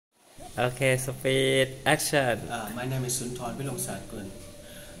Okay, speed action. My name is Soontorn Piromsartkoon.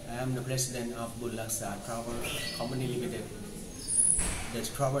 I am the president of Bunraksar Travel Company Limited, the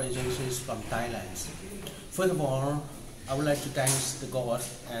travel agencies from Thailand. First of all, I would like to thank the God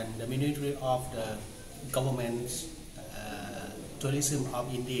and the Ministry of the Government Tourism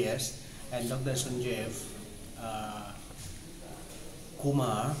of India and Dr. Sanjeev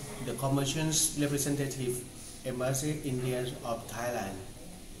Kumar, the Commission's representative Embassy India of Thailand.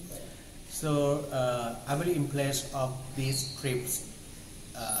 So I'm very impressed of these trips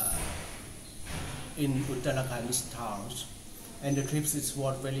in Uttarakhand towns, and the trips is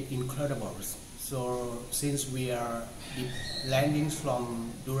what very incredible. So since we are landing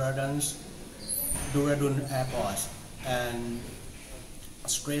from Dehradun Airport and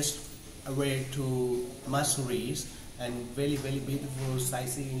straight away to Mussoorie, and very beautiful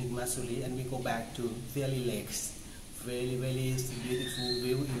sightseeing in Mussoorie, and we go back to Fairly Lakes. Very beautiful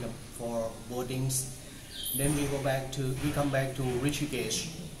view for boatings. Then we come back to Rishikesh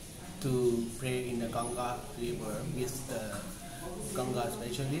to pray in the Ganga river with the Ganga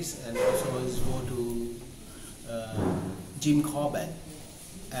specialist, and also go to Jim Corbett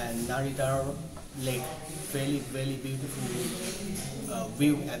and Narita Lake. Very beautiful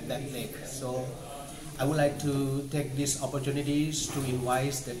view at that lake. So I would like to take these opportunities to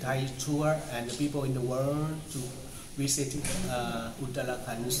invite the Thai tour and the people in the world to visit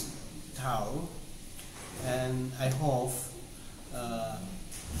Uttarakhand town, and I hope the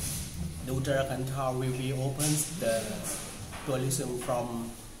Uttarakhand town will be open the tourism from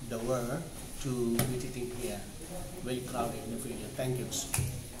the world to visiting here. Very proud in the future. Thank you.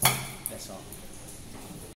 That's all.